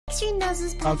your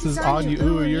noses Bounces on you,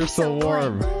 ooh, you're so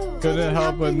warm. Couldn't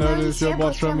help but notice your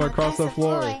balls from across the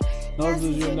floor.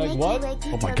 Noses your neck, what?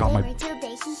 Oh my god, my...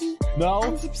 No?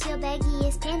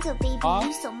 Huh?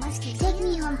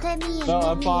 No,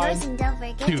 I'm fine.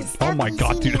 Dude, oh my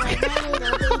god, dude.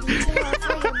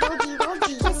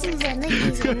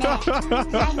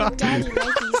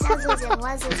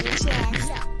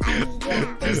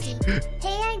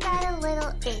 Hey, I got a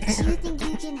little itch. You think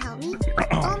you can help me?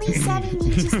 Only 7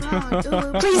 inches long.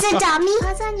 Ooh, please adopt me.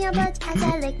 Paws on your butt as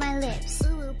I lick my lips.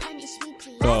 Ooh, punish me,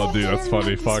 please. Oh, dude, that's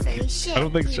funny. Fuck. I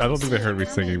don't think they heard me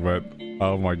singing, but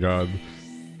oh my god,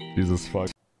 Jesus fuck.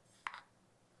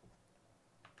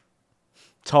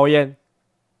 抽烟，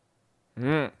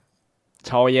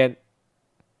抽烟，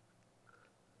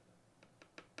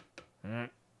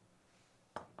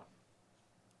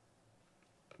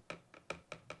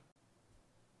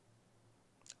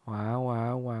晚安，晚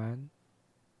安，晚安，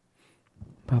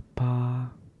爸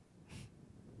爸，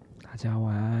大家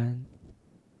晚安。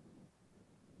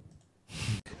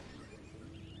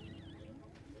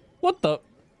What the?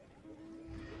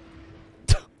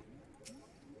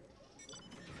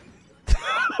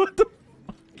 What the fuck?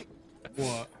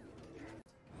 What?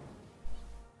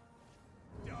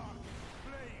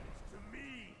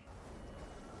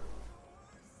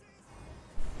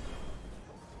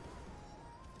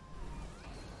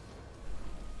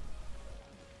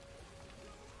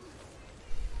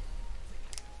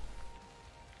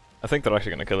 I think they're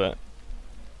actually gonna kill it.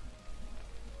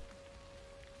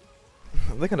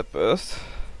 Are they gonna burst?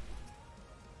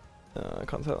 I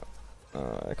can't tell.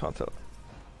 I can't tell.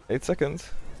 8 seconds.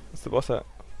 What's the boss at?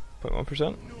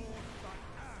 0.1%.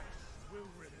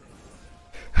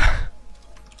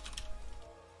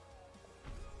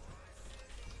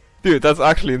 Dude, that's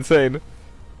actually insane.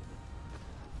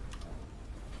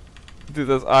 Dude,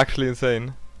 that's actually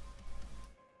insane.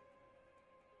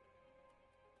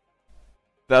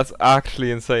 That's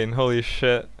actually insane. Holy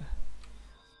shit.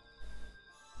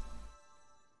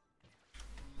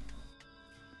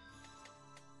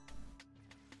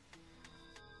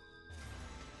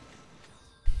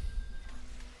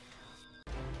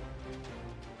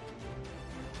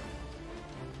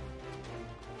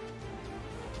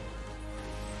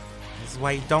 This is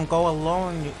why you don't go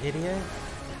alone, you idiot.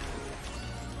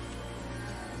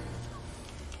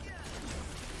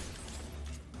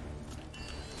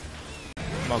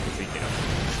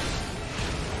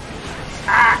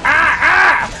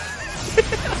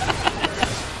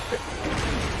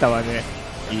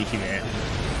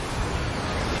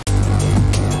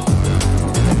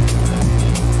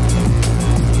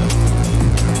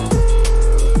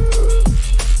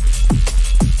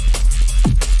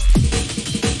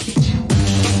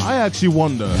 I actually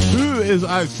wonder who is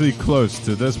actually close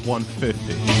to this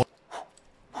 150.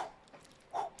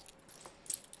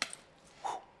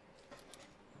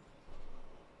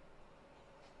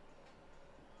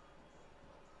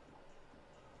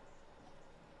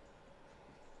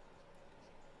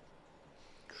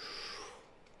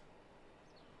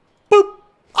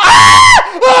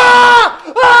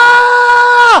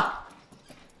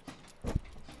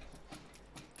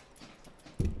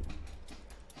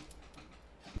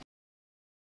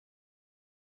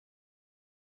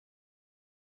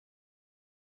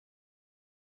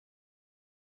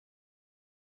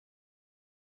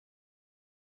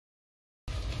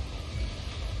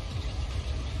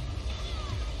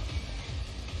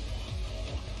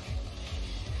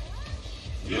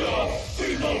 Your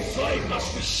feeble flame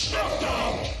must be snuffed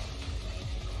out!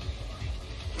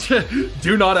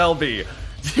 Do not LB.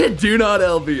 Do not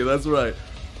LB, that's right.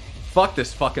 Fuck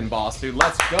this fucking boss, dude.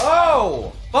 Let's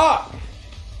go! Fuck!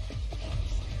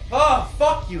 Oh,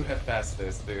 fuck you,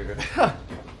 Hephaestus, dude.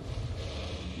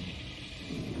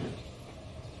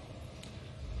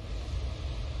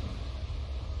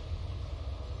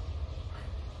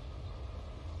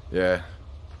 Yeah.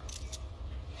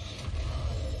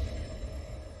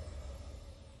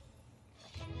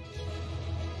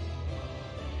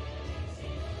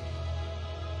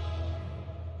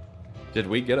 Did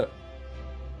we get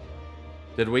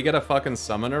a fucking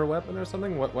summoner weapon or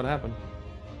something? What happened?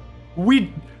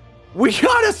 We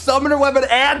got a summoner weapon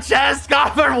and chest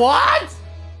coffer. What?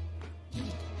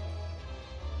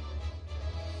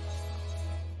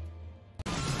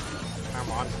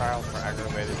 I'm on trial for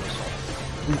aggravated assault.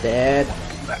 I'm dead.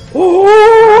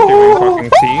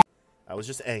 I was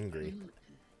just angry.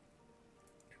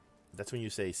 That's when you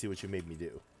say, see what you made me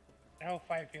do.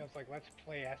 L5 feels like let's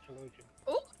play Astrologian.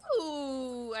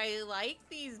 Ooh, I like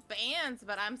these bands,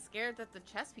 but I'm scared that the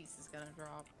chess piece is gonna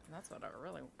drop. And that's what I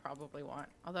really probably want.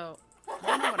 Although, I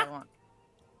don't know what I want.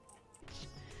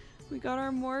 We got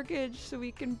our mortgage so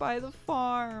we can buy the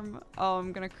farm. Oh,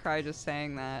 I'm gonna cry just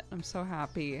saying that. I'm so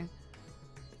happy.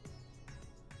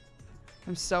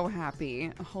 I'm so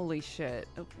happy. Holy shit.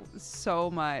 So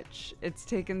much. It's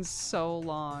taken so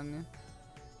long.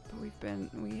 But we've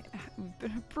been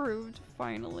approved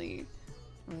finally.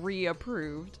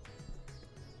 Reapproved.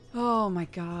 Oh my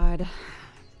god.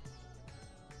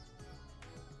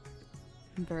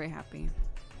 I'm very happy.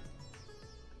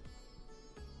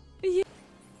 Yeah.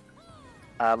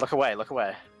 Look away, look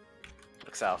away.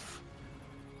 Look south.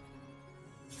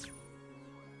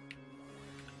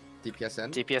 DPS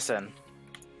in? DPS in.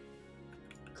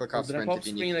 Click off sprint if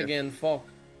you need to. Again, fuck.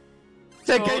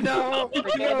 TK, no!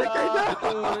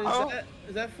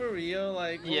 Is that for real?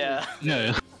 Like, yeah.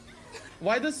 No.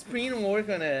 Why does sprint work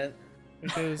on it?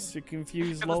 Because you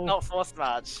confuse It's low. not force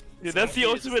match. Dude, that's the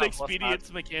ultimate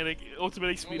expedience mechanic. Ultimate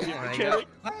expedient mechanic.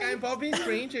 I'm popping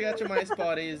sprint, you got your my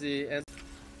spot easy. And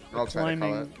I'll try to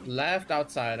call it. left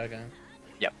outside, okay.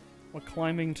 Yep. We're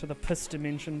climbing to the piss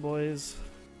dimension, boys.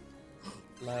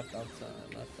 Left outside,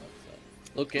 left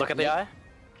outside. Look at the eye.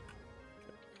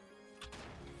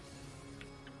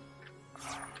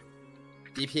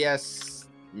 DPS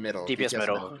middle. DPS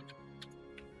middle.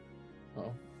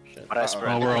 Oh, shit. But I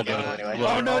spread. Oh, we're all dead. Anyway.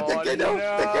 Oh no, TK, no!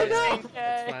 TK, no!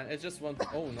 It's fine, it's just one.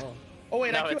 Oh no. Oh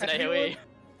wait, No, it's an AoE.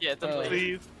 Yeah, it's a Oh.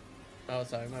 please. Oh,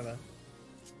 sorry, my bad.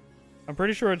 I'm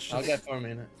pretty sure it's I'll just. get 4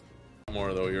 minutes.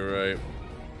 More though, you're right.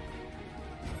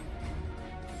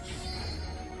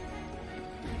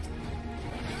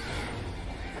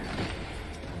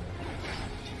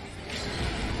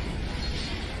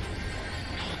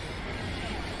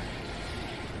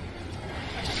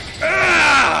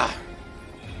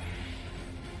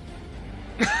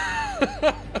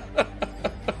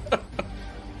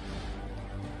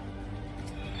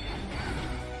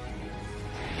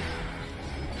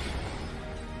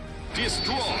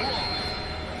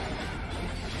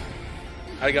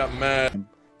 I got mad.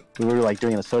 We were like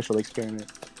doing a social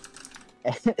experiment.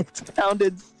 And it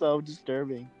sounded so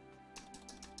disturbing.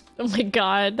 Oh my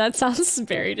god, that sounds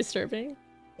very disturbing.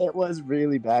 It was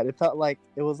really bad. It felt like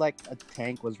it was like a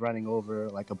tank was running over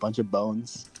like a bunch of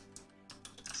bones.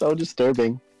 So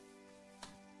disturbing.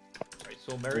 Right,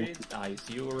 so Mary, I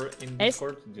see you're in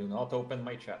Discord. Do not open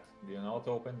my chat. Do not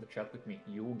open the chat with me.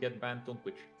 You will get banned on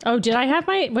Twitch. Oh, did I have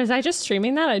my... Was I just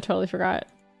streaming that? I totally forgot.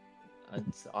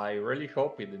 And I really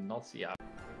hope you did not see.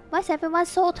 Why is everyone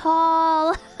so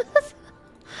tall?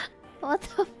 What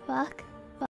the fuck?